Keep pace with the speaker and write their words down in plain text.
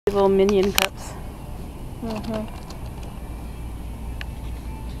Little Minion cups. Have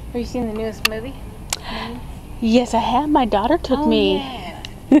you seen the newest movie? Yes, I have. My daughter took me. Yeah.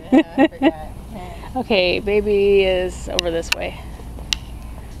 I forgot. Yeah. Okay, baby is over this way.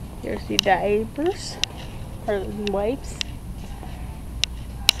 Here's the diapers or wipes.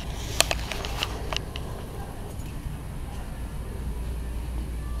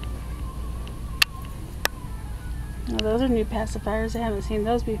 Now those are new pacifiers. I haven't seen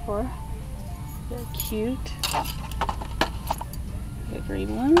those before. They're cute. The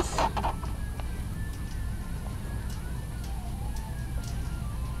green ones.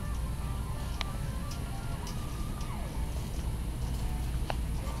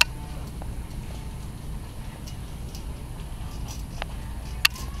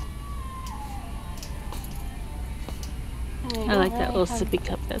 I like that little sippy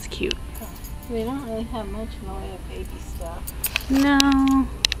cup. That's cute. We don't really have much in the way of baby stuff. No.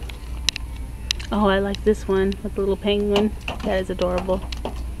 Oh, I like this one with the little penguin. That is adorable.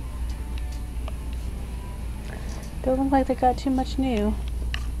 Don't look like they got too much new.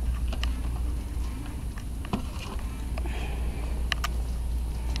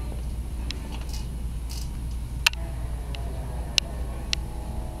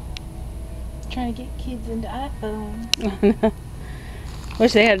 Trying to get kids into iPhones.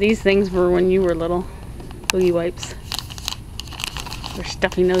 Wish they had these things for when you were little. Boogie wipes. Or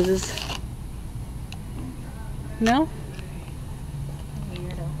stuffy noses. No?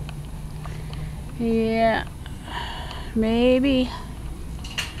 Weirdo. Yeah. Maybe.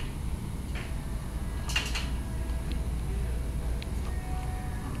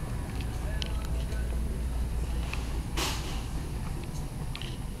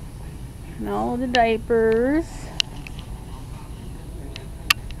 And all the diapers.